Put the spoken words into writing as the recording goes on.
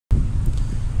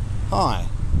Hi,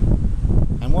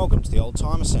 and welcome to the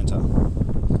Oldtimer Centre.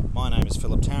 My name is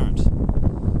Philip Tarrant,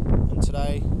 and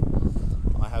today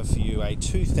I have for you a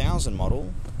 2000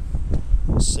 model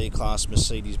C-Class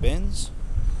Mercedes-Benz.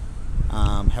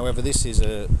 However, this is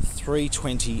a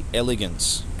 320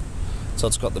 Elegance, so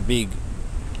it's got the big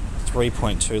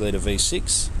 3.2 litre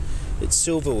V6. It's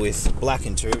silver with black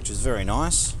interior, which is very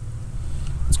nice.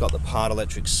 It's got the part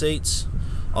electric seats.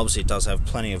 Obviously it does have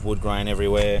plenty of wood grain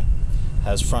everywhere.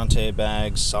 Has front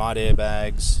airbags, side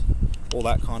airbags, all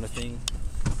that kind of thing.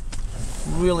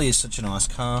 Really is such a nice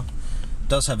car. It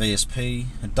does have ESP,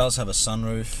 it does have a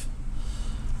sunroof.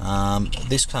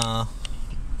 This car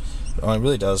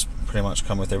really does pretty much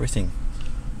come with everything.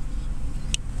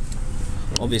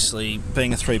 Obviously,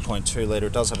 being a 3.2 litre,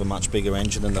 it does have a much bigger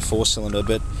engine than the 4-cylinder,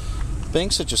 but being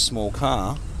such a small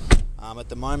car, at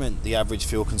the moment the average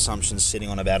fuel consumption is sitting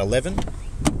on about 11,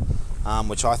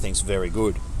 which I think is very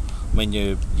good. I mean,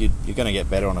 you're going to get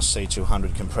better on a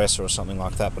C200 compressor or something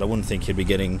like that, but I wouldn't think you'd be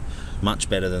getting much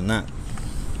better than that.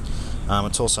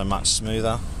 It's also much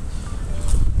smoother.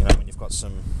 You know, when you've got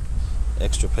some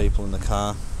extra people in the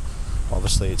car,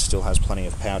 obviously it still has plenty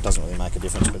of power. It doesn't really make a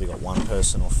difference whether you've got one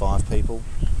person or 5 people.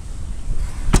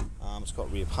 It's got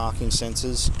rear parking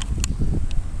sensors.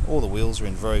 All the wheels are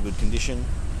in very good condition.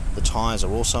 The tyres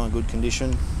are also in good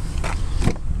condition.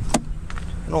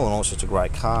 And all in all, it's just a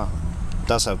great car. It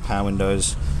does have power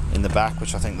windows in the back,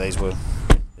 which I think these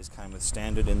came with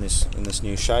standard in this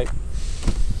new shape.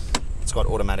 It's got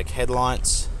automatic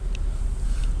headlights.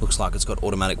 Looks like it's got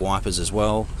automatic wipers as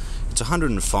well. It's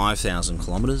 105,000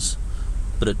 kilometres,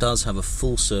 but it does have a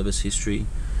full service history.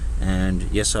 And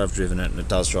yes, I've driven it, and it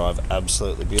does drive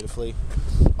absolutely beautifully.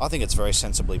 I think it's very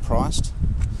sensibly priced.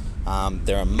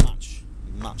 They're a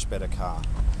much better car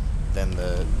than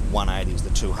the 180s,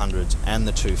 the 200s, and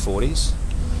the 240s.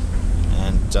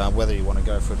 And whether you want to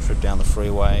go for a trip down the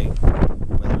freeway,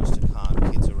 whether it's to cart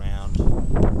kids around,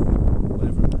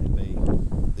 whatever it may be,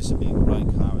 this would be a great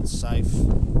car. It's safe,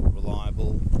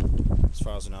 reliable. As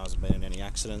far as I know, it hasn't been in any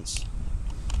accidents.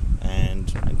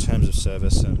 And in terms of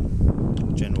service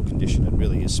and general condition, it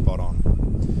really is spot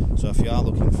on. So if you are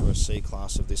looking for a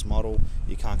C-Class of this model,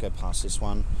 you can't go past this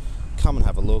one. Come and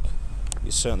have a look.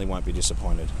 You certainly won't be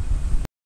disappointed.